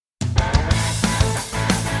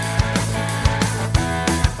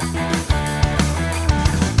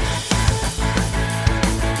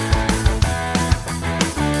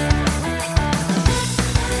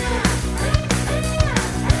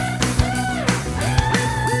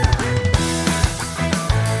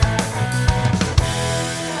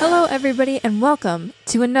everybody, and welcome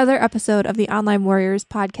to another episode of the Online Warriors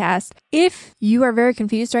podcast. If you are very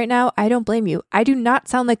confused right now, I don't blame you. I do not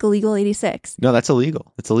sound like Illegal 86. No, that's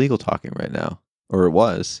illegal. It's illegal talking right now. Or it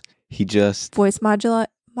was. He just... Voice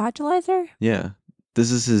modulator? Yeah. This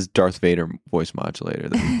is his Darth Vader voice modulator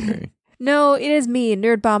that we're hearing. No, it is me,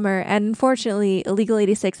 Nerd Bomber, and unfortunately, Illegal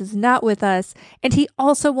 86 is not with us, and he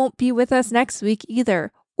also won't be with us next week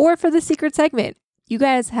either, or for the secret segment. You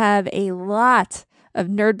guys have a lot of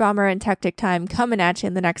Nerd Bomber and Tactic time coming at you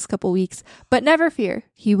in the next couple weeks, but never fear,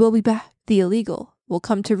 he will be back. The illegal will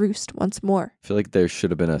come to roost once more. I feel like there should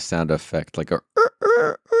have been a sound effect, like a...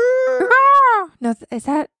 No, is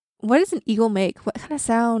that... What does an eagle make? What kind of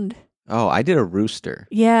sound? Oh, I did a rooster.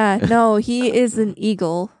 Yeah, no, he is an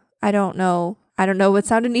eagle. I don't know what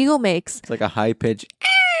sound an eagle makes. It's like a high pitch.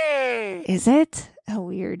 Is it? Oh,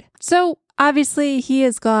 weird. So, obviously, he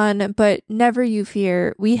is gone, but never you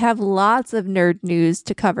fear. We have lots of nerd news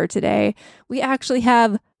to cover today. We actually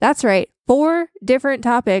have, that's right, 4 different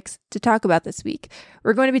topics to talk about this week.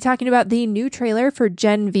 We're going to be talking about the new trailer for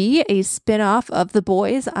Gen V, a spin-off of The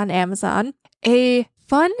Boys on Amazon, a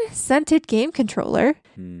fun scented game controller,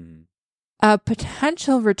 a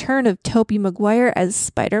potential return of Toby Maguire as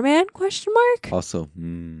Spiderman, ? Also,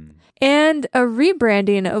 And a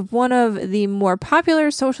rebranding of one of the more popular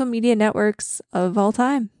social media networks of all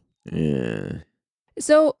time. Yeah.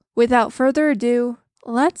 So, without further ado,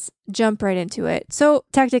 let's jump right into it. So,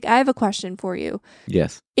 Tactic, I have a question for you.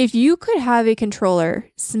 Yes. If you could have a controller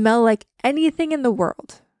smell like anything in the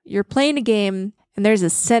world, you're playing a game and there's a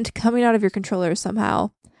scent coming out of your controller somehow,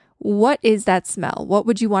 what is that smell? What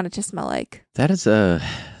would you want it to smell like? That's a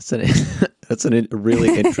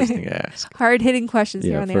really interesting ask. Hard-hitting questions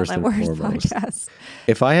here on the first Online and Warriors foremost.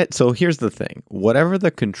 podcast. So here's the thing. Whatever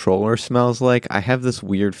the controller smells like, I have this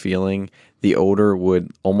weird feeling the odor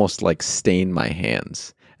would almost like stain my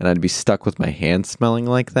hands. And I'd be stuck with my hands smelling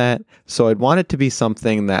like that. So I'd want it to be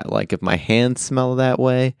something that, like, if my hands smell that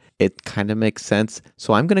way, it kind of makes sense.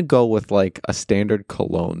 So I'm going to go with, like, a standard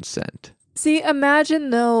cologne scent. See, imagine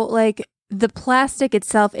though, like, the plastic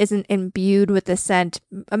itself isn't imbued with the scent.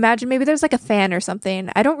 Imagine maybe there's like a fan or something.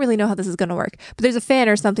 I don't really know how this is going to work, but there's a fan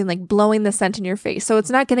or something like blowing the scent in your face. So it's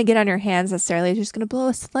not going to get on your hands necessarily. It's just going to blow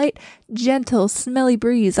a slight, gentle, smelly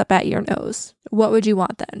breeze up at your nose. What would you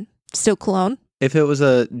want then? Still cologne? If it was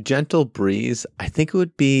a gentle breeze, I think it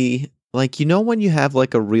would be like, you know, when you have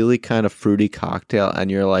like a really kind of fruity cocktail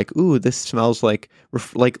and you're like, ooh, this smells like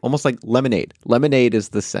almost like lemonade. Lemonade is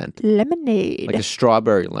the scent. Lemonade. Like a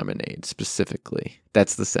strawberry lemonade specifically.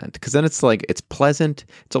 That's the scent. Because then it's like, it's pleasant.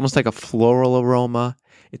 It's almost like a floral aroma.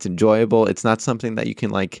 It's enjoyable. It's not something that you can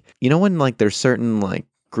like, you know, when like there's certain like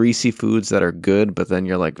greasy foods that are good, but then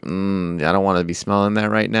you're like, I don't want to be smelling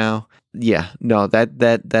that right now. Yeah, no,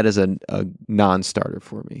 that is a non-starter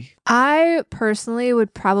for me. I personally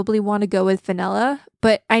would probably want to go with vanilla,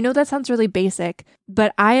 but I know that sounds really basic,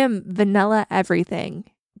 but I am vanilla everything.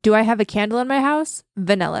 Do I have a candle in my house?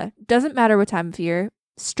 Vanilla. Doesn't matter what time of year.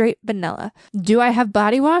 Straight vanilla. Do I have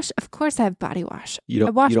body wash? Of course I have body wash. You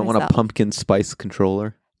don't want a pumpkin spice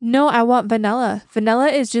controller? No, I want vanilla. Vanilla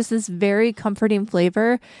is just this very comforting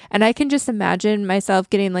flavor, and I can just imagine myself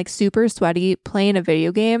getting like super sweaty playing a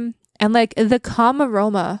video game. And like the calm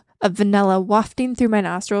aroma of vanilla wafting through my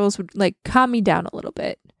nostrils would like calm me down a little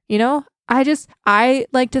bit. You know, I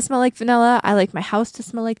like to smell like vanilla. I like my house to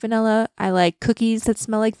smell like vanilla. I like cookies that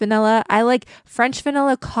smell like vanilla. I like French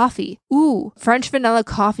vanilla coffee. Ooh, French vanilla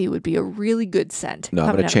coffee would be a really good scent. No,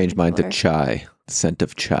 I'm going to change mine to chai, the scent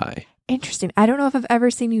of chai. Interesting. I don't know if I've ever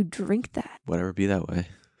seen you drink that. Whatever be that way.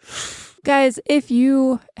 Guys, if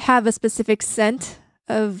you have a specific scent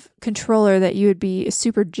of controller that you would be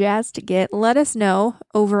super jazzed to get, let us know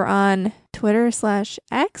over on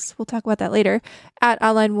Twitter/X. We'll talk about that later. At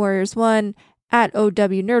Online Warriors 1, at OW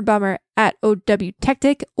Nerdbomber, at OW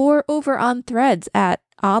Tactic, or over on Threads at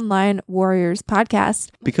Online Warriors Podcast.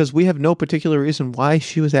 Because we have no particular reason why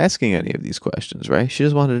she was asking any of these questions, right? She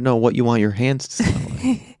just wanted to know what you want your hands to smell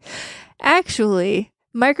like. Actually,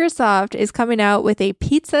 Microsoft is coming out with a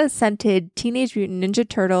pizza-scented Teenage Mutant Ninja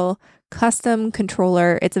Turtle custom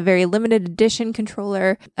controller. It's a very limited edition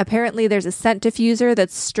controller. Apparently there's a scent diffuser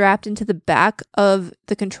that's strapped into the back of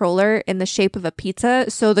the controller in the shape of a pizza.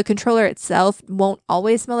 So the controller itself won't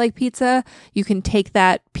always smell like pizza. You can take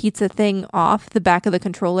that pizza thing off the back of the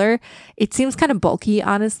controller. It seems kind of bulky,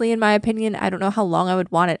 honestly, in my opinion. I don't know how long I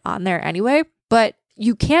would want it on there anyway, but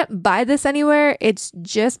you can't buy this anywhere. It's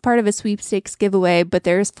just part of a sweepstakes giveaway, but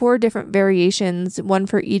there's 4 different variations, one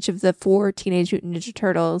for each of the 4 Teenage Mutant Ninja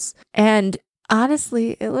Turtles. And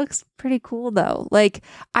honestly, it looks pretty cool though. Like,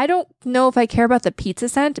 I don't know if I care about the pizza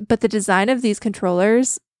scent, but the design of these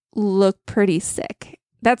controllers look pretty sick.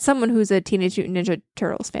 That's someone who's a Teenage Mutant Ninja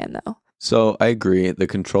Turtles fan, though. So I agree. The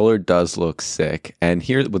controller does look sick. And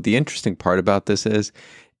here, what the interesting part about this is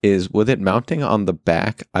with it mounting on the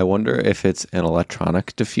back, I wonder if it's an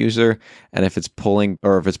electronic diffuser and if it's pulling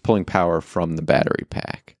power from the battery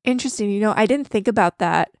pack. Interesting. I didn't think about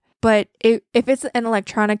that. But if it's an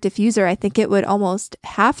electronic diffuser, I think it would almost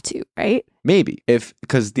have to, right? Maybe.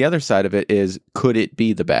 Because the other side of it is, could it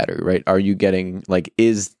be the battery, right? Are you getting,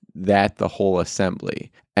 is that the whole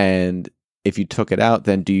assembly? And if you took it out,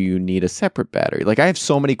 then do you need a separate battery? I have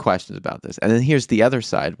so many questions about this. And then here's the other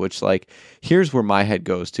side, which here's where my head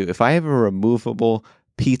goes to. If I have a removable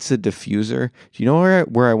pizza diffuser, do you know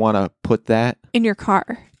where I want to put that? In your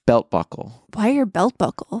car. Belt buckle. Why your belt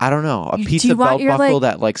buckle? I don't know. A pizza belt buckle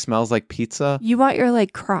that smells like pizza. You want your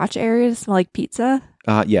crotch area to smell like pizza?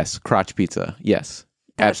 Yes. Crotch pizza. Yes.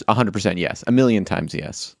 100% yes. A million times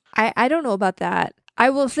yes. I don't know about that. I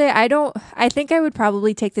will say I think I would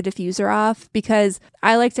probably take the diffuser off because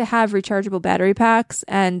I like to have rechargeable battery packs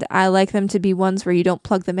and I like them to be ones where you don't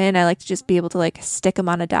plug them in. I like to just be able to stick them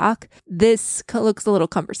on a dock. This looks a little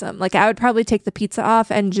cumbersome. I would probably take the pizza off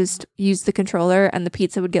and just use the controller and the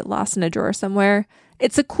pizza would get lost in a drawer somewhere.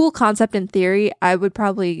 It's a cool concept in theory. I would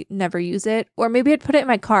probably never use it, or maybe I'd put it in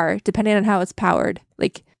my car depending on how it's powered.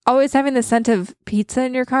 Always having the scent of pizza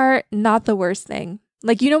in your car, not the worst thing.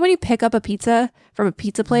 When you pick up a pizza from a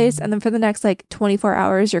pizza place and then for the next 24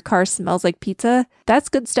 hours, your car smells like pizza, that's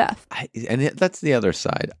good stuff. That's the other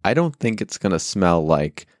side. I don't think it's going to smell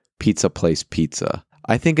like pizza place pizza.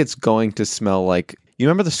 I think it's going to smell like, you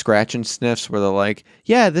remember the scratch and sniffs where they're like,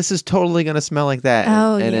 yeah, this is totally going to smell like that.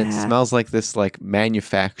 And it smells like this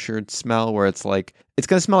manufactured smell where it's going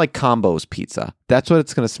to smell like Combo's pizza. That's what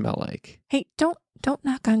it's going to smell like. Hey, don't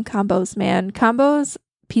knock on Combos, man. Combos,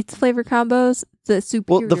 pizza flavor combos, the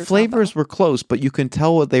superior. Well, the flavors combo. were close, but you can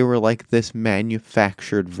tell they were this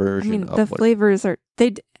manufactured version of the flavors are,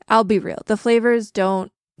 I'll be real. The flavors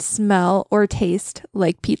don't smell or taste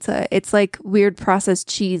like pizza. It's weird processed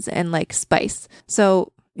cheese and spice.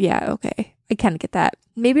 So yeah, okay. I kind of get that.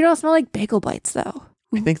 Maybe it'll smell like bagel bites though.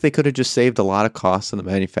 I think they could have just saved a lot of costs in the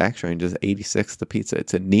manufacturing, just 86 the pizza.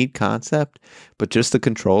 It's a neat concept, but just the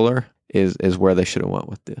controller is where they should have went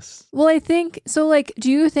with this. Well, I think so.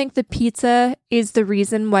 Do you think the pizza is the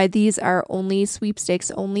reason why these are only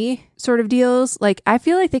sweepstakes only sort of deals? I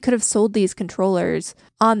feel like they could have sold these controllers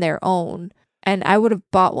on their own and I would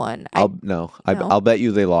have bought one. I'll bet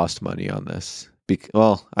you they lost money on this.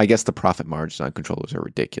 I guess the profit margins on controllers are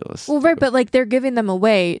ridiculous. Well, right, but they're giving them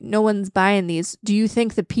away. No one's buying these. Do you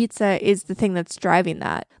think the pizza is the thing that's driving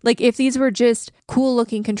that? If these were just cool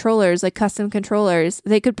looking controllers, custom controllers,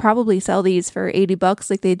 they could probably sell these for $80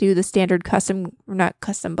 like they do the standard custom, not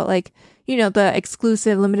custom, but the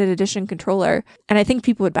exclusive limited edition controller. And I think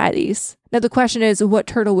people would buy these. Now the question is, what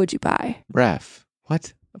turtle would you buy? Raph.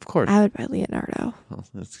 What? Of course. I would buy Leonardo. Well,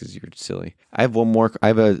 that's because you're silly. I have one more. I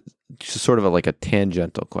have a sort of a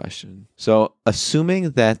tangential question. So,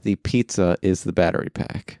 assuming that the pizza is the battery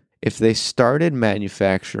pack, if they started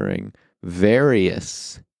manufacturing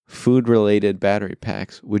various food-related battery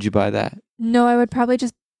packs, would you buy that? No, I would probably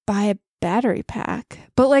just buy a battery pack.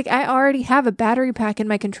 But I already have a battery pack in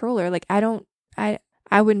my controller.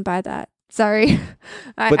 I wouldn't buy that. Sorry.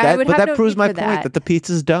 But that proves my point that the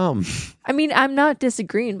pizza's dumb. I mean, I'm not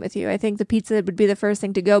disagreeing with you. I think the pizza would be the first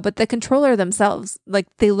thing to go, but the controller themselves,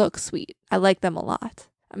 they look sweet. I like them a lot.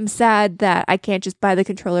 I'm sad that I can't just buy the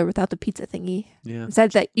controller without the pizza thingy. Yeah. I'm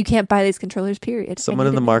sad that you can't buy these controllers, period. Someone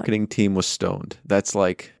in the marketing team was stoned. That's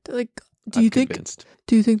they're do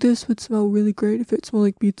you think this would smell really great if it smelled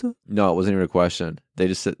like pizza? No, it wasn't even a question. They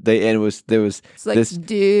just said there was this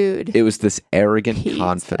dude. It was this arrogant pizza.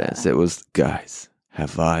 Confidence. It was, guys,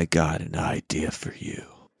 have I got an idea for you?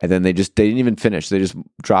 And then they didn't even finish. They just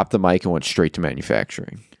dropped the mic and went straight to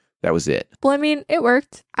manufacturing. That was it. Well, I mean, it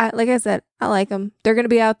worked. Like I said, I like them. They're going to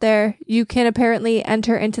be out there. You can apparently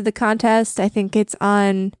enter into the contest. I think it's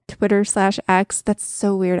on Twitter/X. That's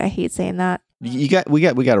so weird. I hate saying that. We got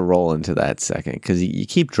to roll into that second because you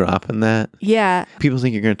keep dropping that. Yeah. People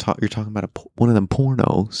think you're talking about one of them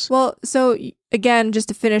pornos. Well, so again, just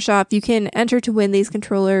to finish off, you can enter to win these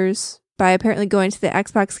controllers by apparently going to the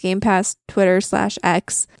Xbox Game Pass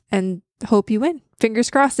Twitter/X and hope you win.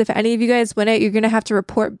 Fingers crossed. If any of you guys win it, you're going to have to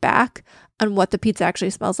report back on what the pizza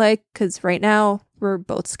actually smells like because right now we're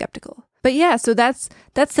both skeptical. But yeah, so that's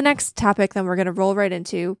the next topic that we're going to roll right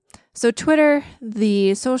into. So Twitter,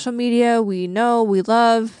 the social media we know, we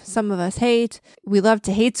love, some of us hate. We love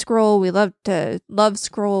to hate scroll. We love to love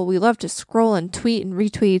scroll. We love to scroll and tweet and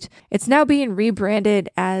retweet. It's now being rebranded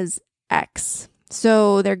as X.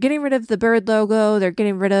 So they're getting rid of the bird logo. They're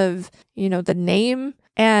getting rid of, the name.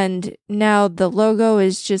 And now the logo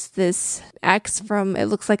is just this X from, it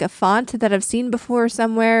looks like a font that I've seen before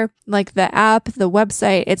somewhere. Like the app, the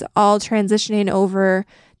website, it's all transitioning over.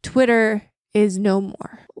 Twitter is no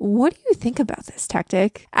more. What do you think about this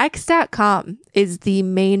tactic? X.com is the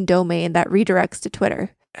main domain that redirects to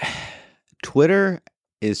Twitter. Twitter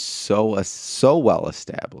is so well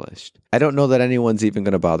established. I don't know that anyone's even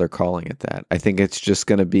going to bother calling it that. I think it's just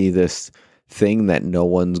going to be this thing that no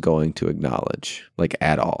one's going to acknowledge, like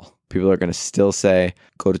at all. People are going to still say,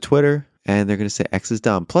 go to Twitter, and they're going to say X is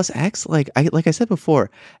dumb. Plus X, like I said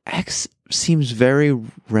before, X seems very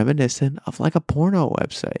reminiscent of like a porno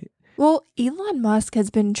website. Well, Elon Musk has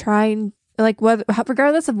been trying,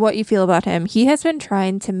 regardless of what you feel about him, he has been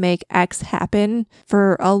trying to make X happen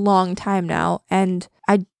for a long time now. And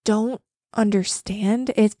I don't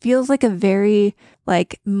understand. It feels like a very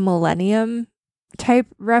millennium type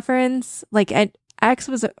reference. X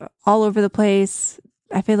was all over the place.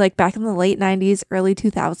 I feel like back in the late 90s, early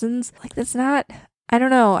 2000s. That's not, I don't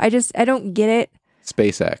know. I don't get it.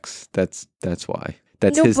 SpaceX. That's why.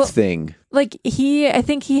 That's his thing. I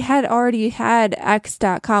think he had already had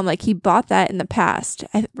X.com. He bought that in the past.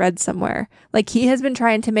 I read somewhere. He has been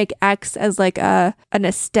trying to make X as an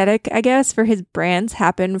aesthetic, I guess, for his brands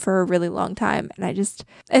happen for a really long time. And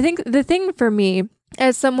I think the thing for me,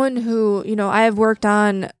 as someone who, I have worked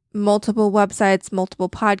on multiple websites, multiple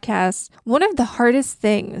podcasts, one of the hardest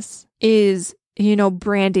things is,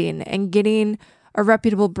 branding and getting a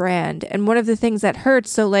reputable brand. And one of the things that hurts,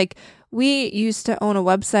 so we used to own a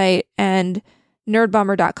website and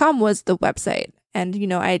nerdbomber.com was the website. And,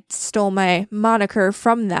 I stole my moniker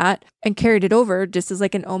from that and carried it over just as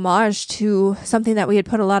an homage to something that we had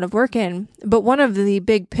put a lot of work in. But one of the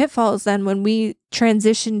big pitfalls then when we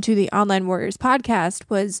transitioned to the Online Warriors podcast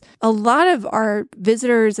was a lot of our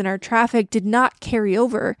visitors and our traffic did not carry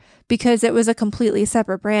over because it was a completely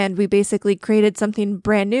separate brand. We basically created something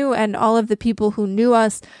brand new, and all of the people who knew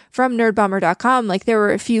us from nerdbomber.com, there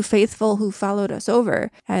were a few faithful who followed us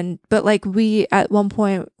over. But we, at one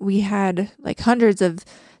point, we had hundreds of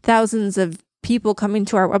thousands of people coming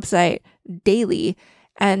to our website daily,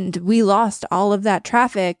 and we lost all of that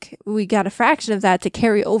traffic. We got a fraction of that to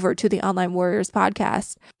carry over to the Online Warriors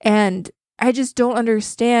podcast. And I just don't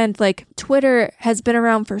understand, Twitter has been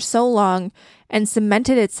around for so long and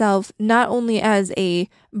cemented itself not only as a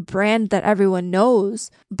brand that everyone knows,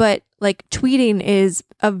 but tweeting is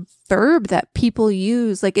a verb that people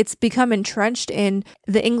use. It's become entrenched in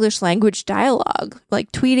the English language dialogue,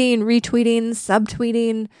 tweeting, retweeting,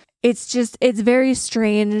 subtweeting. It's very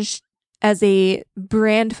strange as a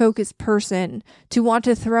brand focused person to want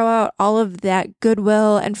to throw out all of that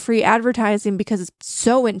goodwill and free advertising because it's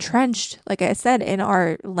so entrenched, like I said, in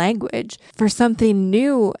our language for something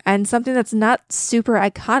new and something that's not super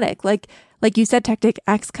iconic. Like you said, Tactic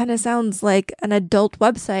X kind of sounds like an adult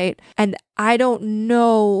website, and I don't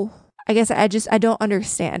know. I guess I don't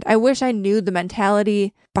understand. I wish I knew the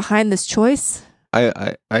mentality behind this choice.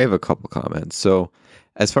 I have a couple comments. So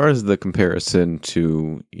as far as the comparison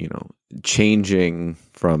to, changing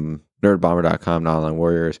from nerdbomber.com to Online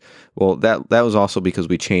Warriors, well, that was also because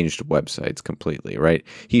we changed websites completely, right?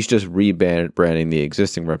 He's just rebranding the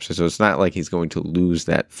existing website, so it's not like he's going to lose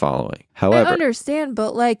that following. However, I understand,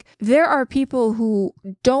 but there are people who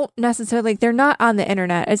don't necessarily, they're not on the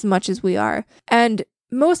internet as much as we are. And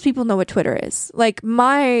most people know what Twitter is.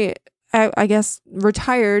 I guess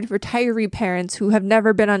retiree parents who have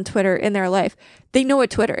never been on Twitter in their life, they know what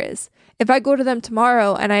Twitter is. If I go to them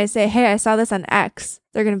tomorrow and I say, hey, I saw this on X,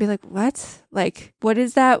 they're going to be like, what? What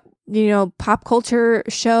is that, pop culture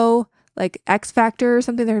show, X Factor or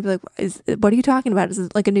something? They're going to be like, what are you talking about? Is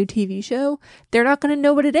it a new TV show? They're not going to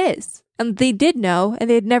know what it is. And they did know, and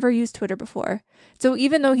they had never used Twitter before. So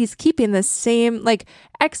even though he's keeping the same,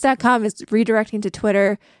 X.com is redirecting to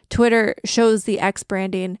Twitter, Twitter shows the X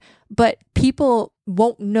branding, but people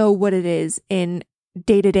won't know what it is in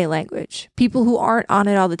day-to-day language. People who aren't on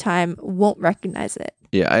it all the time won't recognize it.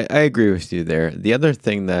 Yeah, I agree with you there. The other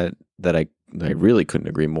thing that I really couldn't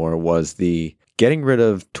agree more was the getting rid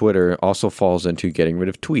of Twitter also falls into getting rid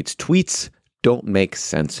of tweets. Tweets don't make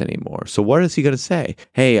sense anymore. So what is he going to say?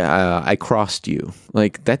 Hey, I crossed you.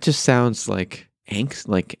 That just sounds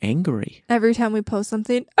angry. Every time we post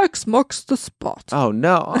something, X marks the spot. Oh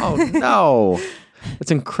no.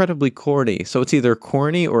 It's incredibly corny. So it's either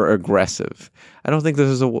corny or aggressive. I don't think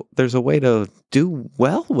there's a way to do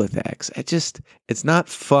well with X. It's not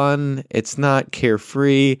fun. It's not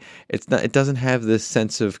carefree. It doesn't have this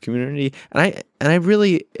sense of community. And I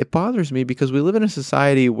really, it bothers me because we live in a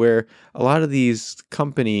society where a lot of these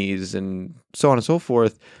companies and so on and so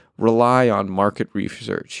forth rely on market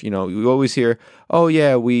research. You always hear, oh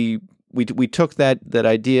yeah, we took that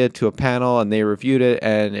idea to a panel and they reviewed it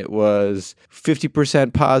and it was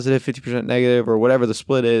 50% positive, 50% negative, or whatever the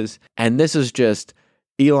split is. And this is just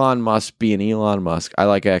Elon Musk being Elon Musk. I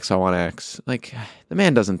like X, I want X. Like, the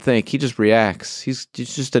man doesn't think, he just reacts. He's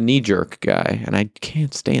just a knee-jerk guy, and I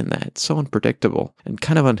can't stand that. It's so unpredictable and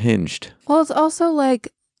kind of unhinged. Well, it's also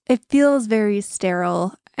like, it feels very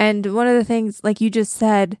sterile. And one of the things, like you just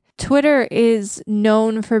said, Twitter is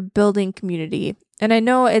known for building community. And I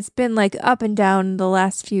know it's been like up and down the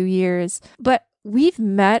last few years, but we've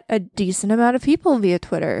met a decent amount of people via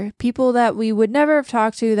Twitter, people that we would never have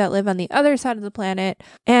talked to that live on the other side of the planet.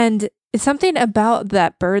 And it's something about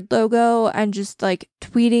that bird logo and just like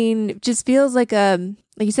tweeting just feels like like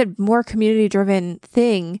you said, more community driven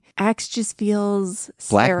thing. X just feels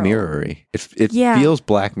Black sterile. Mirror-y. It feels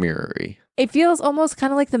Black Mirror-y. It feels almost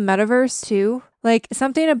kind of like the metaverse too. Like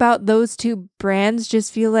something about those two brands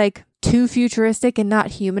just feel like too futuristic and not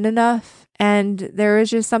human enough. And there is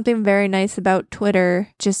just something very nice about Twitter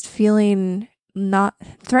just feeling not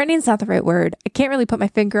threatening is not the right word. I can't really put my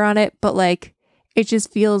finger on it, but like it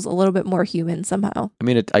just feels a little bit more human somehow. I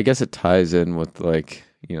mean, I guess it ties in with like,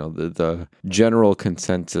 the general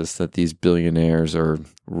consensus that these billionaires are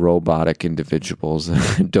robotic individuals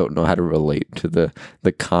and don't know how to relate to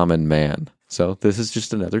the common man. So this is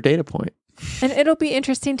just another data point. And it'll be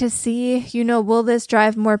interesting to see, will this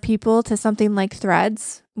drive more people to something like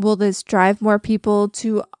Threads? Will this drive more people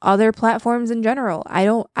to other platforms in general? I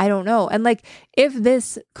don't know. And like, if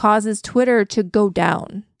this causes Twitter to go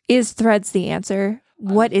down, is Threads the answer?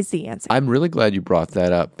 What is the answer? I'm really glad you brought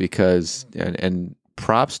that up because, and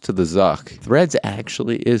props to the Zuck, Threads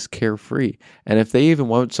actually is carefree. And if they even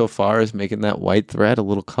went so far as making that white thread a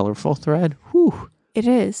little colorful thread, whew. It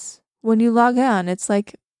is. When you log on, it's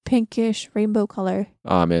like pinkish rainbow color.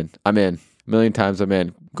 Oh, I'm in. A million times I'm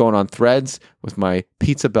in. Going on Threads with my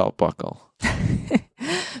pizza belt buckle.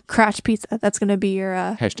 Crotch pizza. That's going to be your...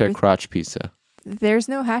 Hashtag crotch pizza. There's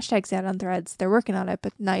no hashtags yet on Threads. They're working on it,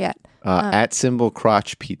 but not yet. @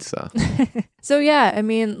 crotch pizza. So yeah, I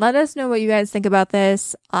mean, let us know what you guys think about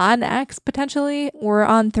this on X potentially, or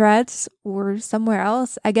on Threads, or somewhere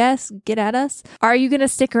else, I guess. Get at us. Are you going to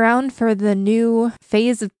stick around for the new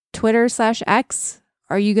phase of Twitter/X?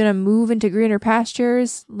 Are you going to move into greener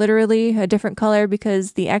pastures? Literally a different color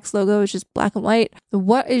because the X logo is just black and white.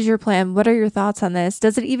 What is your plan? What are your thoughts on this?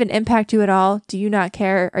 Does it even impact you at all? Do you not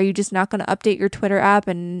care? Are you just not going to update your Twitter app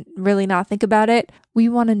and really not think about it? We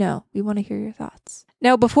want to know. We want to hear your thoughts.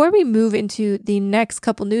 Now, before we move into the next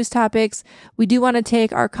couple news topics, we do want to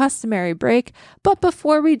take our customary break. But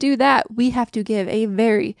before we do that, we have to give a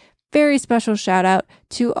very, very special shout out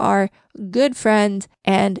to our good friend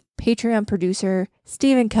and Patreon producer,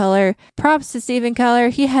 Stephen Keller. Props to Stephen Keller.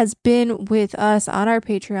 He has been with us on our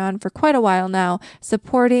Patreon for quite a while now,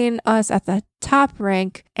 supporting us at the top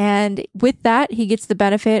rank. And with that, he gets the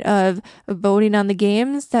benefit of voting on the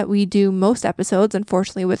games that we do most episodes.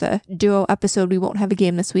 Unfortunately, with a duo episode, we won't have a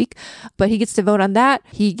game this week, but he gets to vote on that.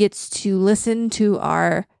 He gets to listen to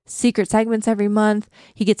our secret segments every month.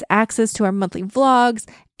 He gets access to our monthly vlogs.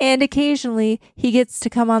 And occasionally he gets to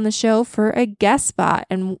come on the show for a guest spot,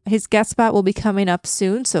 and his guest spot will be coming up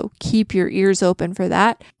soon. So keep your ears open for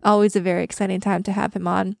that. Always a very exciting time to have him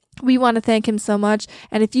on. We want to thank him so much.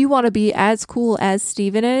 And if you want to be as cool as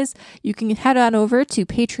Steven is, you can head on over to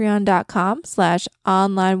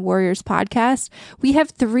patreon.com/Online Warriors Podcast. We have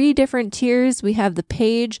 3 different tiers. We have the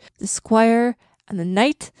Page, the Squire, and the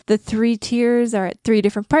Knight. The 3 tiers are at 3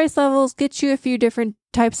 different price levels, get you a few different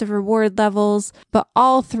types of reward levels, but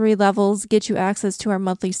all 3 levels get you access to our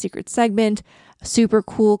monthly secret segment, super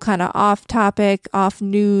cool kind of off topic, off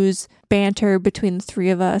news banter between the 3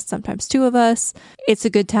 of us, sometimes 2 of us. It's a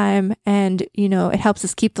good time, and it helps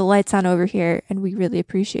us keep the lights on over here, and we really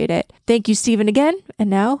appreciate it. Thank you, Stephen, again. And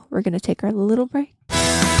now we're going to take our little break.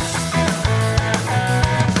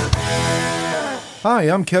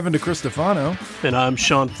 Hi, I'm Kevin DeCristofano. And I'm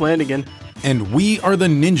Sean Flanagan. And we are the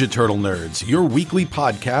Ninja Turtle Nerds, your weekly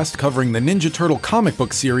podcast covering the Ninja Turtle comic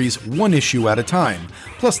book series one issue at a time.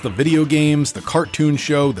 Plus the video games, the cartoon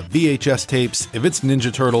show, the VHS tapes. If it's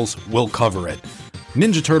Ninja Turtles, we'll cover it.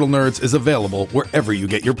 Ninja Turtle Nerds is available wherever you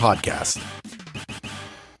get your podcast.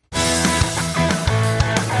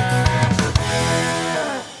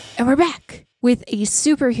 And we're back. with a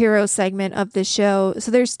superhero segment of the show.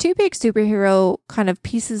 So there's two big superhero kind of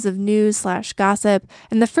pieces of news / gossip.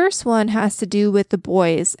 And the first one has to do with The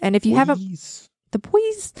Boys. And if you haven't watched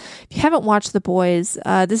The Boys,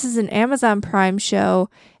 this is an Amazon Prime show.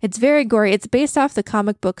 It's very gory. It's based off the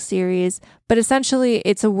comic book series, but essentially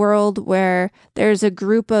it's a world where there's a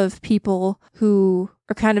group of people who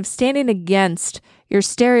are kind of standing against your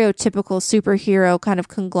stereotypical superhero kind of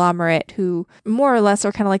conglomerate who more or less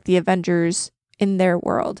are kind of like the Avengers in their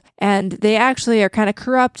world. And they actually are kind of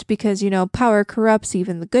corrupt because, power corrupts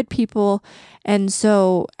even the good people. And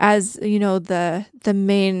so as, the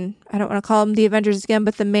main, I don't want to call them the Avengers again,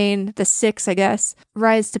 but the six, I guess,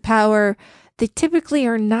 rise to power, they typically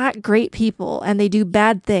are not great people and they do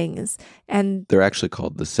bad things. And they're actually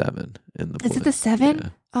called the Seven in the Boys. Is it the Seven? Yeah.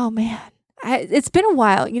 Oh, man. It's been a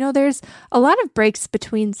while. There's a lot of breaks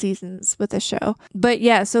between seasons with the show. But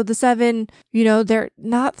yeah, so the Seven, they're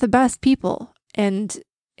not the best people. And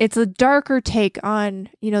it's a darker take on,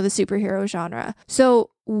 the superhero genre. So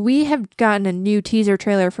we have gotten a new teaser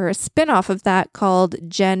trailer for a spinoff of that called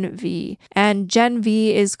Gen V. And Gen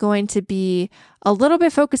V is going to be a little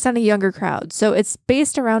bit focused on a younger crowd. So it's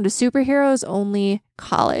based around a superheroes only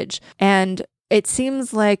college. And it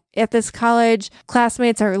seems like at this college,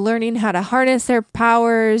 classmates are learning how to harness their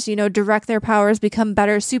powers, direct their powers, become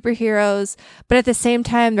better superheroes. But at the same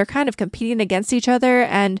time, they're kind of competing against each other.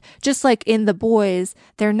 And just like in The Boys,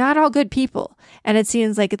 they're not all good people. And it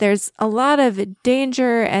seems like there's a lot of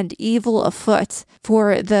danger and evil afoot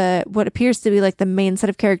for what appears to be like the main set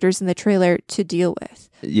of characters in the trailer to deal with.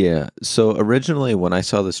 Yeah. So originally when I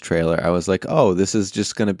saw this trailer, I was like, oh, this is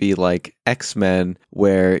just going to be like X-Men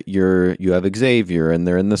where you have Xavier and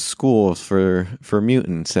they're in the school for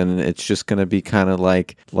mutants. And it's just going to be kind of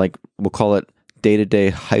like we'll call it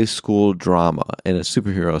day-to-day high school drama in a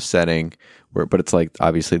superhero setting but it's like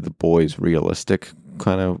obviously The Boys realistic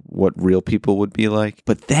kind of what real people would be like.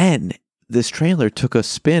 But then this trailer took a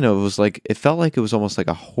spin of it felt like it was almost like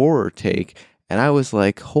a horror take. And I was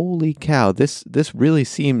like, holy cow, this really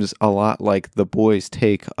seems a lot like The Boys'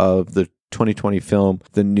 take of the 2020 film,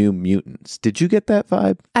 The New Mutants. Did you get that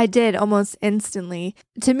vibe? I did almost instantly.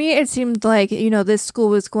 To me, it seemed like, this school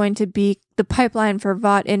was going to be the pipeline for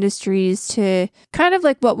Vought Industries to kind of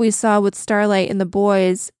like what we saw with Starlight and The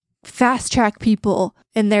Boys, fast track people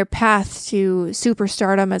in their path to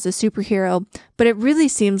superstardom as a superhero. But it really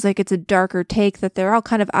seems like it's a darker take, that they're all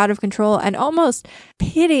kind of out of control and almost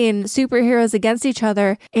pitting superheroes against each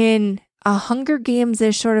other in a Hunger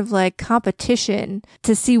Games-ish sort of like competition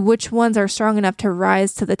to see which ones are strong enough to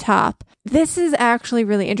rise to the top. This is actually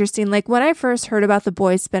really interesting. Like when I first heard about The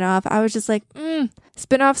Boys spinoff, I was just like,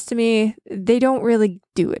 spinoffs to me, they don't really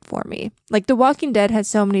do it for me. Like The Walking Dead has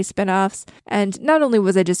so many spinoffs, and not only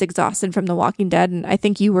was I just exhausted from The Walking Dead, and I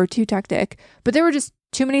think you were too, Tactic, but there were just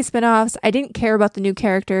too many spinoffs. I didn't care about the new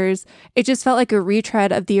characters. It just felt like a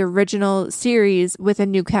retread of the original series with a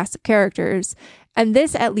new cast of characters. And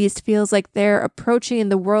this at least feels like they're approaching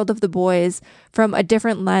the world of The Boys from a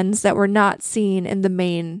different lens that we're not seeing in the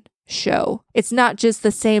main show. It's not just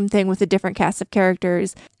the same thing with a different cast of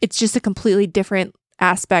characters. It's just a completely different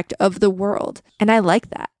aspect of the world. And I like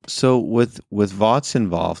that. So with Vaught's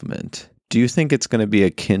involvement, do you think it's going to be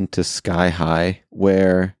akin to Sky High,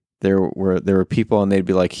 where there were people and they'd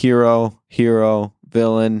be like hero,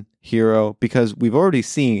 villain, hero? Because we've already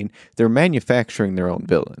seen they're manufacturing their own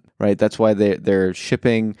villain, right? That's why they're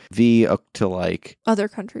shipping V up to like other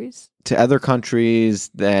countries. To other countries,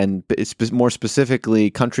 and it's more specifically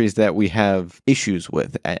countries that we have issues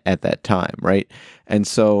with at that time, right? And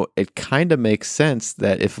so it kind of makes sense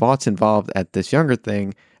that if Vaught's involved at this younger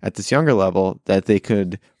level, that they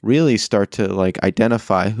could really start to like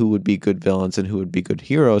identify who would be good villains and who would be good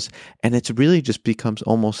heroes, and it's really just becomes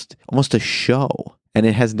almost a show. And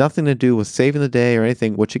it has nothing to do with saving the day or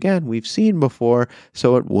anything, which again, we've seen before,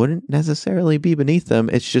 so it wouldn't necessarily be beneath them.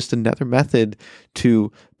 It's just another method to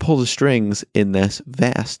pull the strings in this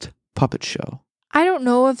vast puppet show. I don't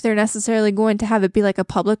know if they're necessarily going to have it be like a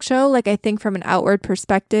public show. Like I think from an outward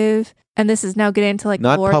perspective, and this is now getting into like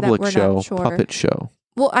not lore public that we're show, not sure. Puppet show.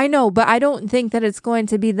 Well, I know, but I don't think that it's going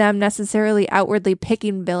to be them necessarily outwardly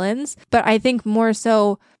picking villains, but I think more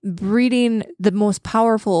so breeding the most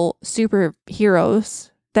powerful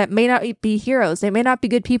superheroes that may not be heroes. They may not be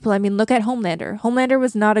good people. I mean, look at Homelander. Homelander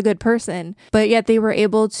was not a good person, but yet they were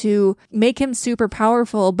able to make him super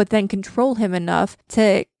powerful, but then control him enough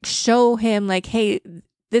to show him like, hey,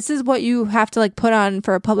 this is what you have to like put on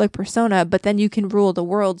for a public persona, but then you can rule the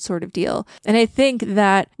world sort of deal. And I think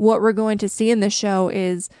that what we're going to see in the show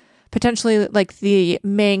is potentially like the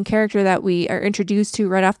main character that we are introduced to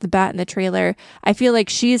right off the bat in the trailer, I feel like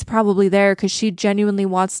she's probably there because she genuinely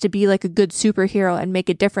wants to be like a good superhero and make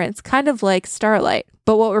a difference, kind of like Starlight.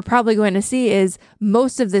 But what we're probably going to see is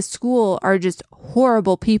most of this school are just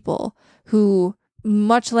horrible people who,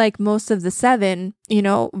 much like most of the Seven,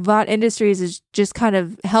 Vought Industries is just kind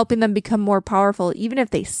of helping them become more powerful, even if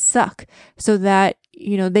they suck, so that,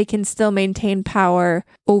 they can still maintain power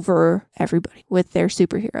over everybody with their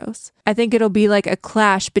superheroes. I think it'll be like a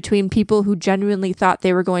clash between people who genuinely thought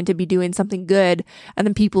they were going to be doing something good and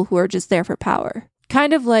then people who are just there for power.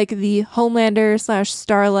 Kind of like the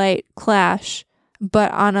Homelander/Starlight clash,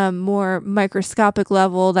 but on a more microscopic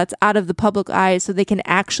level that's out of the public eye so they can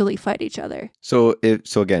actually fight each other. So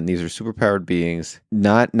again, these are superpowered beings,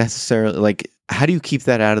 not necessarily like, how do you keep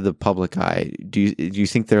that out of the public eye? Do you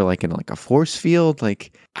think they're like in like a force field?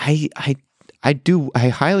 Like I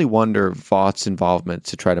highly wonder Vought's involvement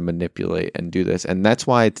to try to manipulate and do this. And that's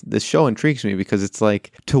why this show intrigues me, because it's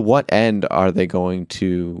like, to what end are they going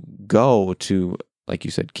to go to, like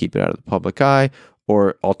you said, keep it out of the public eye?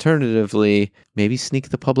 Or alternatively, maybe sneak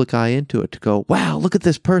the public eye into it to go, wow, look at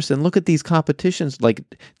this person, look at these competitions. Like,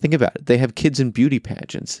 think about it. They have kids in beauty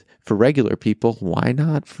pageants. For regular people, why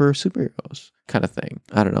not for superheroes? Kind of thing.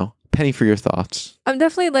 I don't know. Penny, for your thoughts. I'm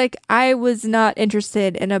definitely like, I was not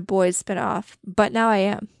interested in a boys spinoff, but now I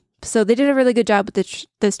am. So they did a really good job with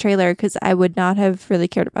this trailer, because I would not have really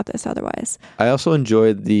cared about this otherwise. I also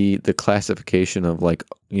enjoyed the classification of like,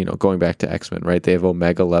 going back to X-Men, right? They have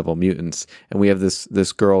Omega level mutants, and we have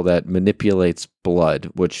this girl that manipulates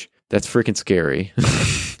blood, which that's freaking scary.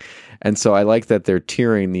 And so I like that they're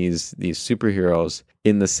tiering these superheroes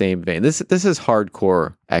in the same vein. This is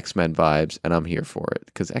hardcore X-Men vibes, and I'm here for it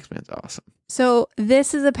because X-Men's awesome. So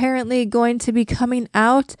this is apparently going to be coming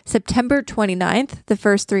out September 29th, the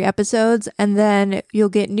first 3 episodes, and then you'll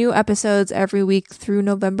get new episodes every week through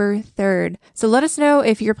November 3rd. So let us know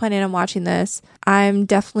if you're planning on watching this. My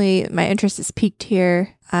interest is peaked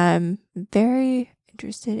here. I'm very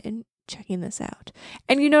interested in checking this out.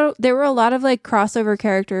 And there were a lot of like crossover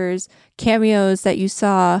characters, cameos that you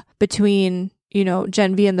saw between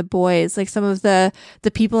Gen V and the boys. Like some of the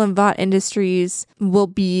people in Vought Industries will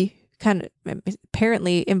be kind of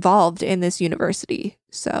apparently involved in this university.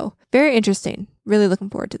 So very interesting. Really looking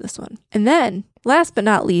forward to this one. And then last but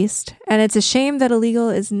not least, and it's a shame that Illegal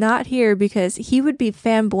is not here because he would be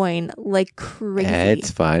fanboying like crazy. It's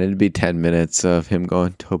fine. It'd be 10 minutes of him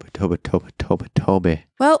going, Toby, Toby, Toby, Toby, Toby.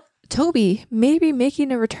 Well, Toby may be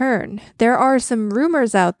making a return. There are some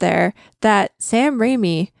rumors out there that Sam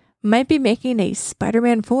Raimi might be making a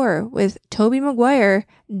Spider-Man 4 with Tobey Maguire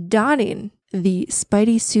donning the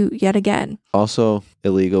Spidey suit yet again. Also,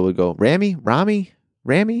 Illegal would go, Rami?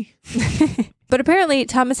 But apparently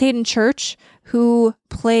Thomas Hayden Church, who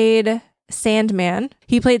played Sandman,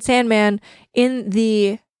 he played Sandman in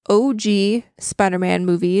the OG Spider-Man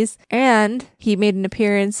movies, and he made an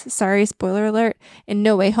appearance, sorry, spoiler alert, in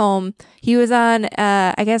No Way Home. He was on,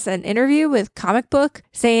 I guess, an interview with Comic Book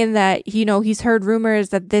saying that, he's heard rumors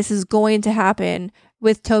that this is going to happen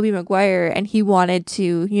with Tobey Maguire, and he wanted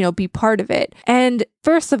to, be part of it. And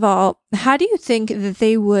first of all, how do you think that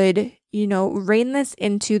they would, rein this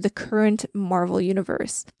into the current Marvel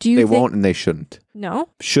universe? They won't, and they shouldn't. No?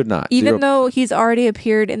 Should not. Even though he's already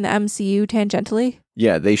appeared in the MCU tangentially?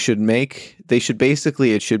 Yeah, it should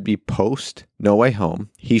be post No Way Home.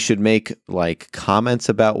 He should make like comments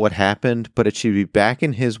about what happened, but it should be back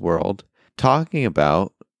in his world, talking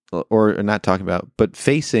about, or not talking about, but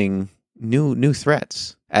facing new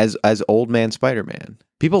threats as Old Man Spider-Man.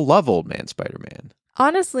 People love Old Man Spider-Man.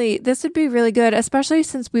 Honestly, this would be really good, especially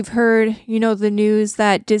since we've heard, the news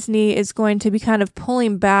that Disney is going to be kind of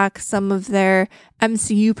pulling back some of their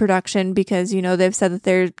MCU production because, they've said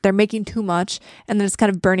that they're making too much and then it's kind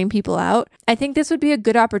of burning people out. I think this would be a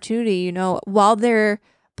good opportunity, while they're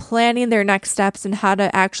planning their next steps and how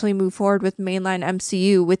to actually move forward with mainline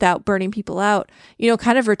MCU without burning people out,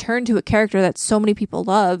 kind of return to a character that so many people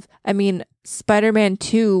love. I mean, Spider-Man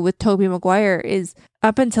 2 with Tobey Maguire is,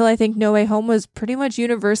 up until I think No Way Home, was pretty much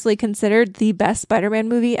universally considered the best Spider-Man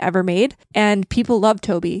movie ever made. And people love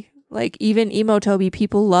Toby. Like even emo Toby,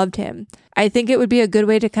 people loved him. I think it would be a good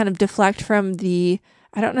way to kind of deflect from the,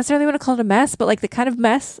 I don't necessarily want to call it a mess, but like the kind of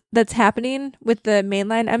mess that's happening with the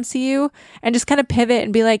mainline MCU, and just kind of pivot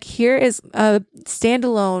and be like, here is a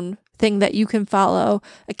standalone thing that you can follow,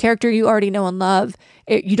 a character you already know and love.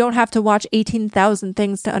 You don't have to watch 18,000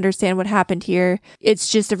 things to understand what happened here. It's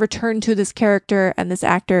just a return to this character and this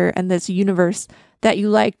actor and this universe that you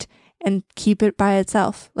liked and keep it by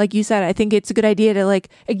itself. Like you said, I think it's a good idea to like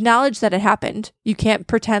acknowledge that it happened. You can't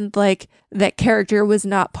pretend like that character was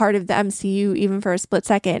not part of the MCU even for a split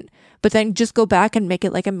second, but then just go back and make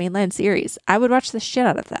it like a mainline series. I would watch the shit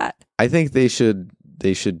out of that. I think they should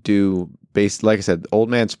do based, like I said, Old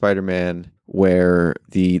Man Spider-Man, where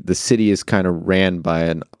the city is kind of ran by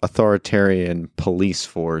an authoritarian police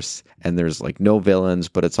force, and there's like no villains,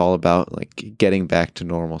 but it's all about like getting back to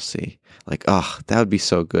normalcy. Like, that would be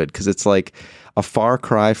so good, because it's like a far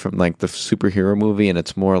cry from like the superhero movie, and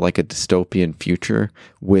it's more like a dystopian future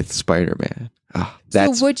with Spider-Man.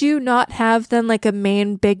 So would you not have then like a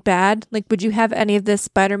main big bad? Like, would you have any of the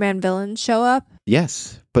Spider-Man villains show up?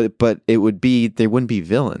 Yes, but it would be, they wouldn't be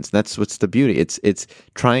villains. That's what's the beauty. It's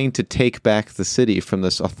trying to take back the city from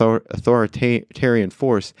this authoritarian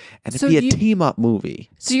force, and it'd be a team up movie.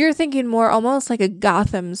 So you're thinking more almost like a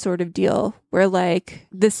Gotham sort of deal, where like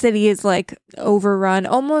the city is like overrun.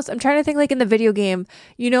 Almost, I'm trying to think like in the video game.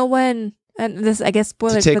 You know when. And this, I guess,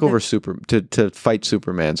 spoilers. To take over to fight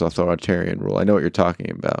Superman's authoritarian rule. I know what you're talking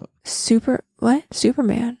about.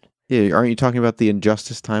 Superman? Yeah, aren't you talking about the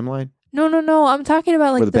Injustice timeline? No. I'm talking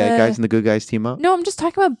about like where the bad guys and the good guys team up? No, I'm just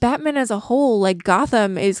talking about Batman as a whole. Like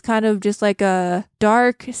Gotham is kind of just like a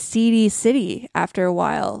dark, seedy city after a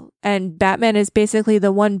while. And Batman is basically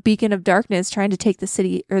the one beacon of darkness trying to take the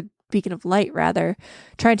city, or beacon of light rather,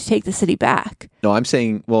 trying to take the city back. No, I'm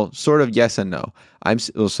saying, well, sort of yes and no. I'm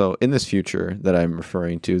also in this future that I'm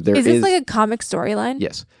referring to. Is this like a comic storyline?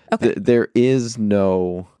 Yes. Okay. There is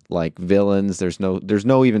no like villains. There's no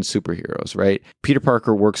even superheroes, right? Peter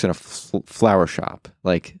Parker works in a flower shop.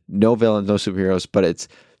 Like no villains, no superheroes, but it's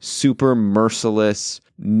super merciless,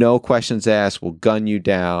 no questions asked, will gun you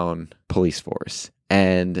down police force.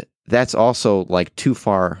 And that's also like too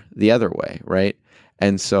far the other way, right?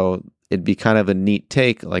 And so it'd be kind of a neat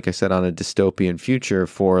take, like I said, on a dystopian future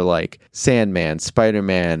for like Sandman,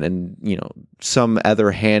 Spider-Man, and, you know, some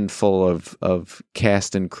other handful of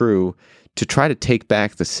cast and crew to try to take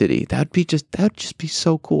back the city. That would just be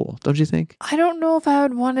so cool, don't you think? I don't know if I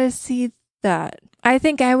would want to see that. I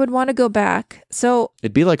think I would want to go back. So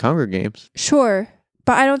it'd be like Hunger Games. Sure,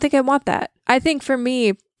 but I don't think I want that. I think for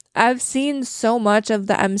me, I've seen so much of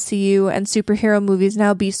the MCU and superhero movies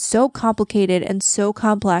now be so complicated and so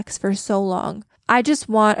complex for so long. I just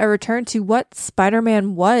want a return to what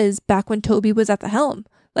Spider-Man was back when Toby was at the helm.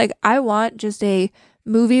 Like, I want just a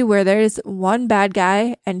movie where there's one bad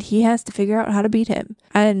guy and he has to figure out how to beat him.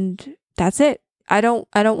 And that's it. I don't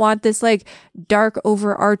want this like dark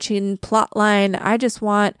overarching plot line. I just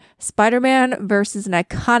want Spider-Man versus an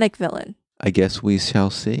iconic villain. I guess we shall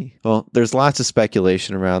see. Well, there's lots of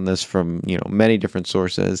speculation around this from, you know, many different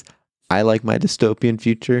sources. I like my dystopian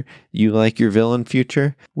future. You like your villain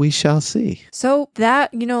future. We shall see. So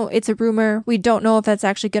that, you know, it's a rumor. We don't know if that's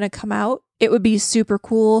actually going to come out. It would be super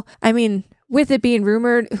cool. I mean, with it being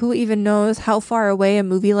rumored, who even knows how far away a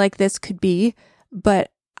movie like this could be?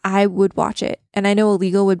 But I would watch it. And I know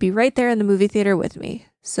Illegal would be right there in the movie theater with me.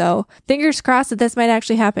 So fingers crossed that this might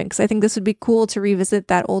actually happen, because I think this would be cool to revisit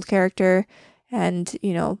that old character and,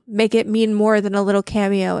 you know, make it mean more than a little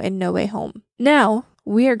cameo in No Way Home. Now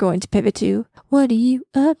we are going to pivot to What Are You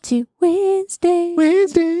Up To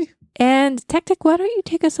Wednesday? And Tactic, why don't you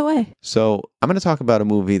take us away? So I'm going to talk about a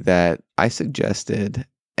movie that I suggested,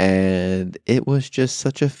 and it was just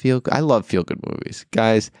such a feel-good. I love feel-good movies.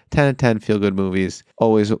 Guys, 10 out of 10 feel-good movies.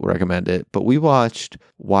 Always recommend it. But we watched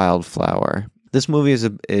Wildflower. This movie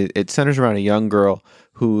it centers around a young girl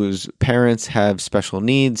whose parents have special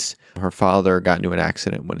needs. Her father got into an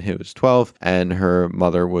accident when he was 12, and her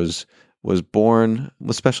mother was born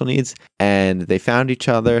with special needs. And they found each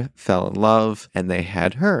other, fell in love, and they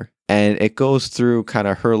had her. And it goes through kind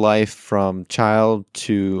of her life from child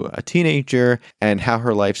to a teenager, and how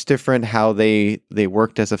her life's different, how they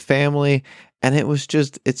worked as a family. And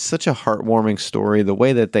it's such a heartwarming story. The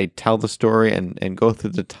way that they tell the story and go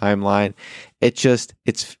through the timeline,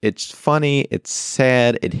 it's funny, it's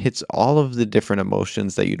sad, it hits all of the different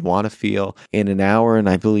emotions that you'd want to feel in an hour and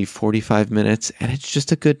I believe 45 minutes, and it's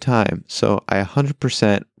just a good time. So I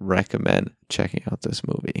 100% recommend checking out this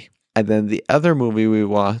movie. And then the other movie we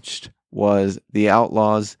watched was The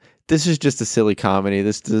Outlaws. This is just a silly comedy.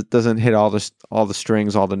 This doesn't hit all the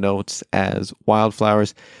strings, all the notes as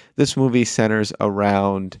Wildflowers. This movie centers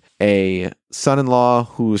around a son-in-law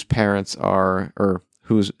whose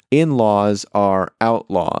in-laws are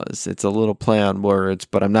outlaws. It's a little play on words,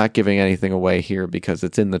 but I'm not giving anything away here because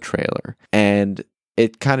it's in the trailer. And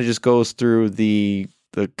it kind of just goes through the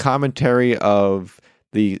commentary of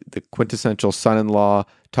the quintessential son-in-law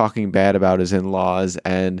talking bad about his in-laws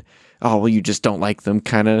and, oh, well, you just don't like them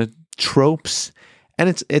kind of tropes.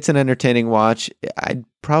 And it's an entertaining watch. I'd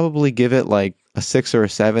probably give it like a 6 or a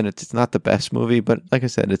 7. It's not the best movie, but like I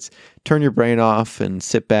said, it's turn your brain off and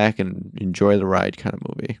sit back and enjoy the ride kind of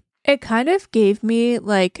movie. It kind of gave me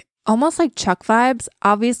like almost like Chuck vibes.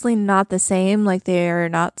 Obviously not the same. Like they're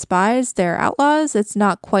not spies, they're outlaws. It's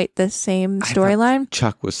not quite the same storyline.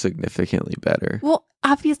 Chuck was significantly better. Well,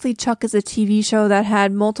 obviously Chuck is a TV show that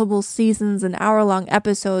had multiple seasons and hour-long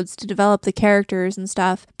episodes to develop the characters and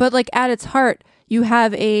stuff. But like at its heart, you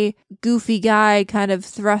have a goofy guy kind of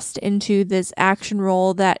thrust into this action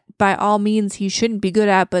role that by all means he shouldn't be good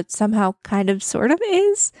at, but somehow kind of sort of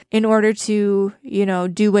is, in order to,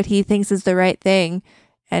 do what he thinks is the right thing.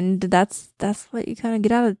 And that's what you kind of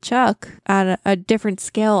get out of Chuck on a different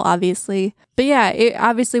scale, obviously. But yeah, it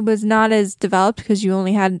obviously was not as developed because you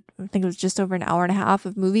only had, I think it was just over an hour and a half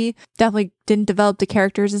of movie. Definitely didn't develop the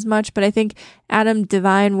characters as much, but I think Adam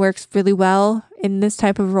Devine works really well in this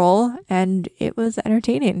type of role, and it was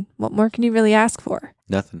entertaining. What more can you really ask for?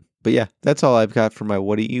 Nothing. But yeah, that's all I've got for my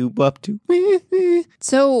what are you up to?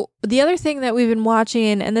 So the other thing that we've been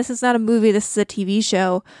watching, and this is not a movie, this is a TV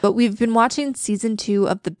show, but we've been watching season 2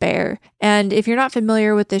 of The Bear. And if you're not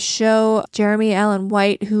familiar with this show, Jeremy Allen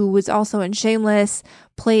White, who was also in Shameless,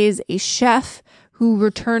 plays a chef who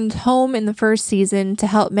returned home in the first season to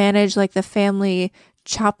help manage like the family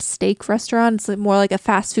chop steak restaurant. It's more like a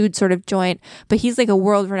fast food sort of joint, but he's like a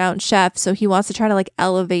world-renowned chef, so he wants to try to like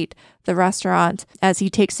elevate the restaurant as he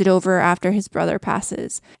takes it over after his brother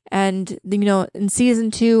passes. And in season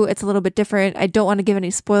 2 it's a little bit different. I don't want to give any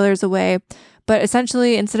spoilers away, but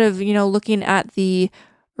essentially instead of looking at the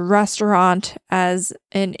restaurant as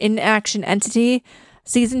an in-action entity,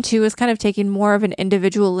 season 2 is kind of taking more of an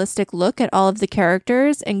individualistic look at all of the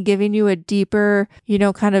characters and giving you a deeper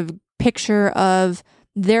kind of picture of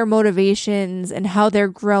their motivations and how they're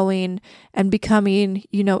growing and becoming,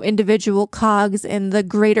 individual cogs in the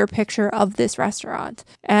greater picture of this restaurant.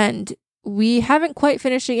 And we haven't quite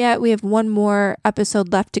finished it yet. We have one more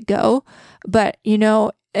episode left to go. But,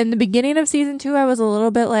 in the beginning of season 2, I was a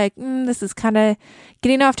little bit like, this is kind of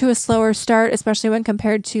getting off to a slower start, especially when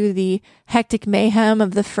compared to the hectic mayhem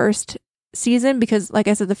of the first season, because like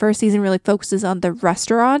I said, the first season really focuses on the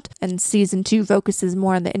restaurant and season 2 focuses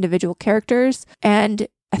more on the individual characters. And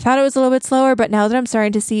I thought it was a little bit slower, but now that I'm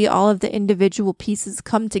starting to see all of the individual pieces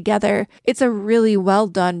come together, it's a really well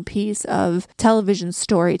done piece of television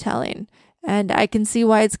storytelling. And I can see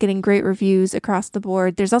why it's getting great reviews across the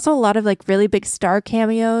board. There's also a lot of like really big star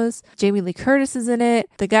cameos. Jamie Lee Curtis is in it.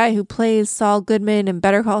 The guy who plays Saul Goodman in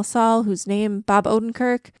Better Call Saul, whose name, Bob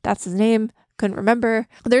Odenkirk, that's his name. Couldn't remember.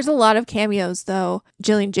 There's a lot of cameos though.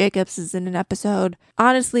 Jillian Jacobs is in an episode.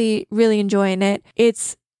 Honestly, really enjoying it.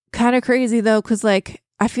 It's kind of crazy though, because like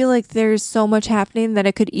I feel like there's so much happening that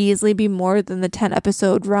it could easily be more than the 10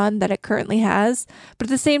 episode run that it currently has. But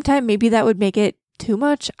at the same time, maybe that would make it too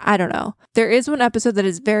much. I don't know. There is one episode that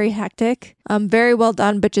is very hectic, very well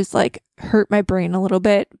done, but just like hurt my brain a little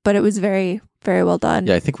bit. But it was very, very well done.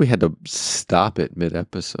 Yeah, I think we had to stop it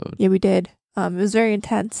mid-episode. Yeah, we did. It was very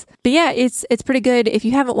intense. But yeah, it's pretty good. If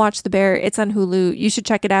you haven't watched The Bear, it's on Hulu. You should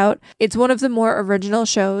check it out. It's one of the more original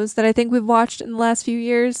shows that I think we've watched in the last few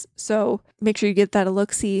years. So make sure you get that a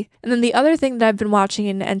look-see. And then the other thing that I've been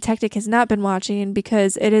watching, and Tech has not been watching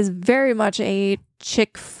because it is very much a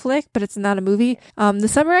chick flick, but it's not a movie. The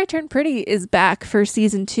Summer I Turned Pretty is back for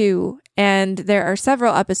season 2. And there are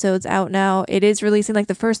several episodes out now. It is releasing, like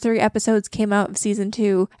the first 3 episodes came out of season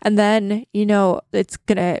 2. And then, it's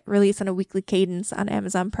going to release on a weekly cadence on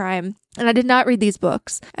Amazon Prime. And I did not read these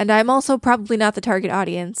books. And I'm also probably not the target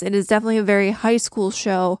audience. It is definitely a very high school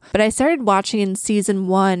show. But I started watching season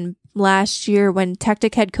 1 last year when Tech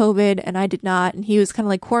had COVID and I did not, and he was kind of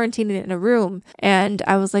like quarantining in a room, and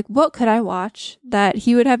I was like, what could I watch that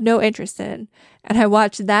he would have no interest in? And I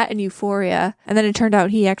watched that and Euphoria, and then it turned out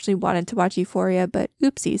he actually wanted to watch Euphoria, but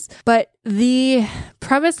oopsies. But the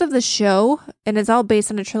premise of the show, and it's all based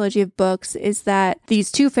on a trilogy of books, is that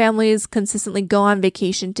these 2 families consistently go on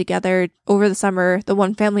vacation together over the summer. The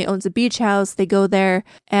one family owns a beach house. They go there,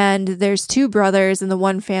 and there's 2 brothers in the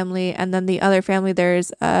one family, and then the other family,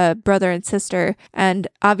 there's a brother and sister. And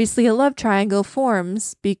obviously a love triangle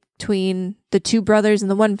forms between the 2 brothers in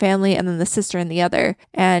the one family and then the sister in the other.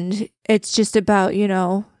 And it's just about,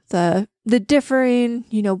 the differing,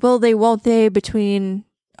 will they, won't they, between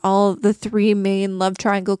all the 3 main love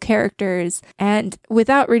triangle characters. And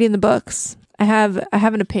without reading the books, I have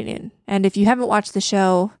an opinion. And if you haven't watched the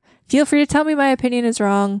show, feel free to tell me my opinion is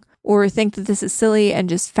wrong or think that this is silly and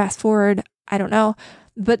just fast forward. I don't know.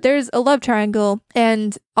 But there's a love triangle,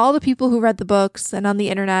 and all the people who read the books and on the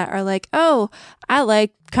internet are like, oh, I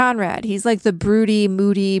like Conrad. He's like the broody,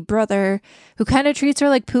 moody brother who kind of treats her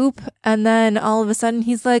like poop. And then all of a sudden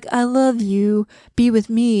he's like, I love you. Be with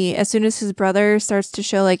me. As soon as his brother starts to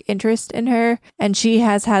show like interest in her, and she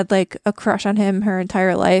has had like a crush on him her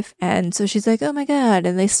entire life. And so she's like, oh my God.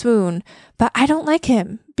 And they swoon. But I don't like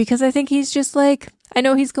him because I think he's just like, I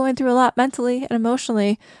know he's going through a lot mentally and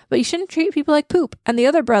emotionally, but you shouldn't treat people like poop. And the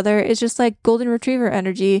other brother is just like golden retriever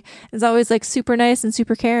energy. Is always like super nice and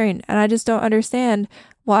super caring. And I just don't understand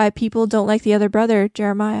why people don't like the other brother,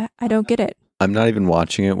 Jeremiah. I don't get it. I'm not even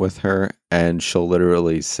watching it with her, and she'll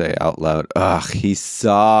literally say out loud, ugh, he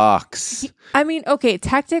sucks. I mean, okay,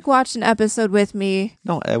 Tactic watched an episode with me.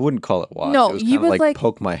 No, I wouldn't call it watch. No, it was you kind of would like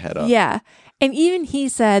poke my head up. Yeah. And even he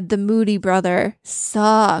said the moody brother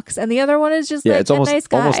sucks. And the other one is just like it's almost, a nice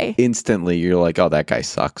guy. almost instantly you're like, oh, that guy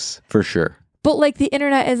sucks. For sure. But like the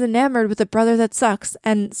internet is enamored with a brother that sucks.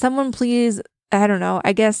 And someone please, I don't know,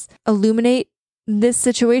 I guess illuminate this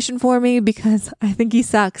situation for me because I think he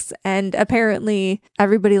sucks. And apparently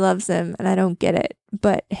everybody loves him and I don't get it.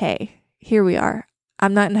 But hey, here we are.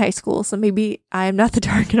 I'm not in high school, so maybe I'm not the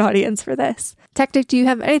target audience for this. Tactic, do you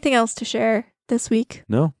have anything else to share this week?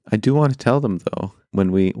 No, I do want to tell them though, when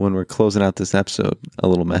we're closing out this episode, a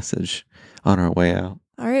little message on our way out.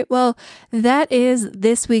 All right. Well, that is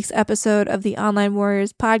this week's episode of the Online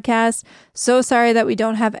Warriors podcast. So sorry that we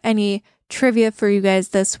don't have any trivia for you guys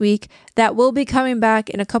this week. That will be coming back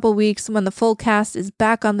in a couple weeks when the full cast is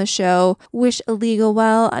back on the show. Wish Illegal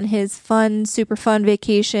well on his super fun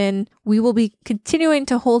vacation. We will be continuing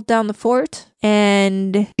to hold down the fort.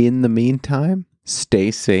 And in the meantime,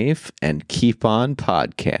 stay safe and keep on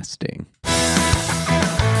podcasting.